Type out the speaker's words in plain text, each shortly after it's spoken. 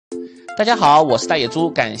大家好，我是大野猪，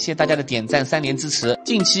感谢大家的点赞3连支持。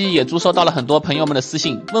近期野猪收到了很多朋友们的私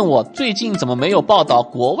信，问我最近怎么没有报道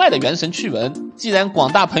国外的原神趣闻。既然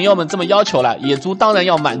广大朋友们这么要求了，野猪当然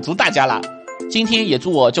要满足大家啦。今天野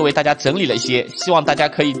猪我就为大家整理了一些，希望大家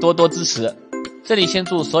可以多多支持。这里先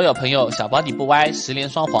祝所有朋友小保底不歪，10连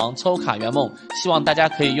双黄，抽卡圆梦，希望大家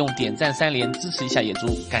可以用点赞3连支持一下野猪，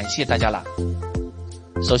感谢大家啦。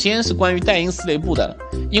首先是关于戴因斯雷布的，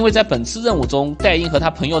因为在本次任务中，戴因和他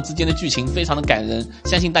朋友之间的剧情非常的感人，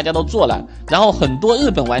相信大家都做了，然后很多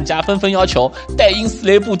日本玩家纷纷要求戴因斯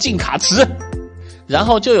雷布进卡池，然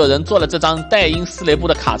后就有人做了这张戴因斯雷布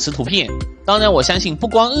的卡池图片。当然我相信不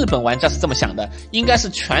光日本玩家是这么想的，应该是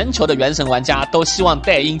全球的原神玩家都希望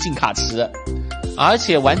戴因进卡池。而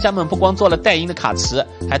且玩家们不光做了戴因的卡池，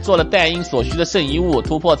还做了戴因所需的圣遗物、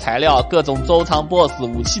突破材料、各种周仓 BOSS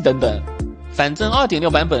武器等等。反正 2.6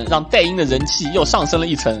 版本让戴因的人气又上升了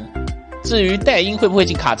一层。至于戴因会不会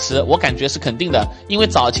进卡池，我感觉是肯定的，因为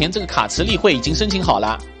早前这个卡池例会已经申请好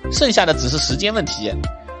了，剩下的只是时间问题。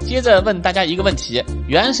接着问大家一个问题，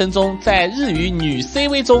原神中在日语女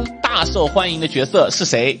CV 中大受欢迎的角色是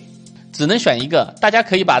谁？只能选一个，大家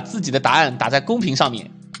可以把自己的答案打在公屏上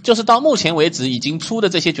面，就是到目前为止已经出的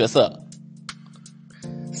这些角色。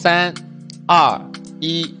3、2、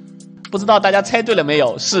1，不知道大家猜对了没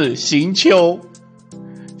有？是行秋，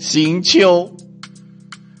行秋，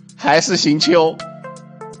还是行秋，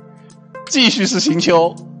继续是行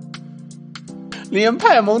秋，连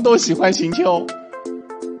派蒙都喜欢行秋。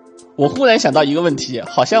我忽然想到一个问题，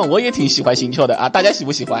好像我也挺喜欢行秋的啊，大家喜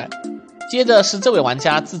不喜欢？接着是这位玩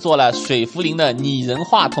家制作了水茯苓的拟人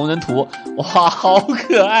化同人图，哇，好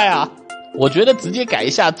可爱啊！我觉得直接改一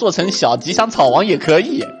下做成小吉祥草王也可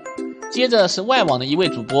以。接着是外网的一位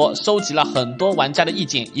主播收集了很多玩家的意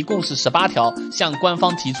见，一共是18条向官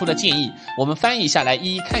方提出的建议，我们翻译下来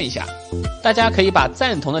一一看一下。大家可以把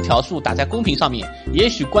赞同的条数打在公屏上面，也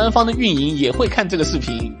许官方的运营也会看这个视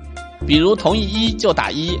频。比如同意1就打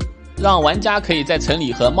1，让玩家可以在城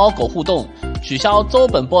里和猫狗互动，取消周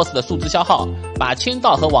本 BOSS 的数值消耗，把签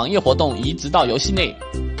到和网页活动移植到游戏内，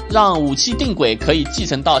让武器定轨可以继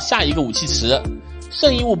承到下一个武器池，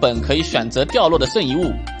圣遗物本可以选择掉落的圣遗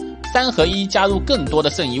物，3合1加入更多的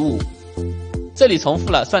圣遗物。这里重复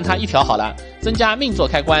了，算它1条好了。增加命座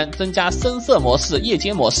开关，增加深色模式、夜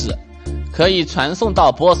间模式，可以传送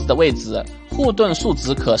到 BOSS 的位置，护盾数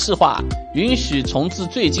值可视化，允许重置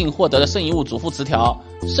最近获得的圣遗物主副词条，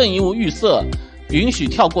圣遗物预设，允许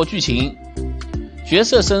跳过剧情。角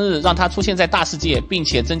色生日让它出现在大世界，并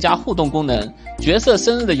且增加互动功能，角色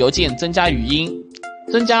生日的邮件增加语音，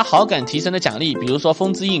增加好感提升的奖励，比如说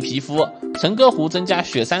风之印皮肤，陈歌湖增加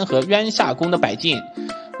雪山和渊下宫的摆件，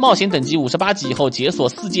冒险等级58级以后解锁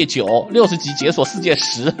世界9， 60级解锁世界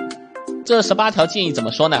10。这18条建议怎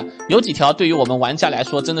么说呢？有几条对于我们玩家来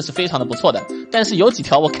说真的是非常的不错的，但是有几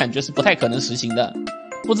条我感觉是不太可能实行的，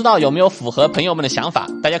不知道有没有符合朋友们的想法，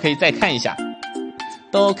大家可以再看一下。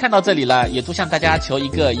都看到这里了，野猪向大家求一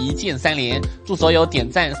个一键3连，祝所有点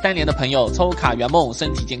赞3连的朋友抽卡圆梦，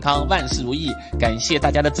身体健康，万事如意，感谢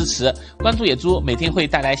大家的支持，关注野猪，每天会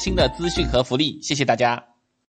带来新的资讯和福利，谢谢大家。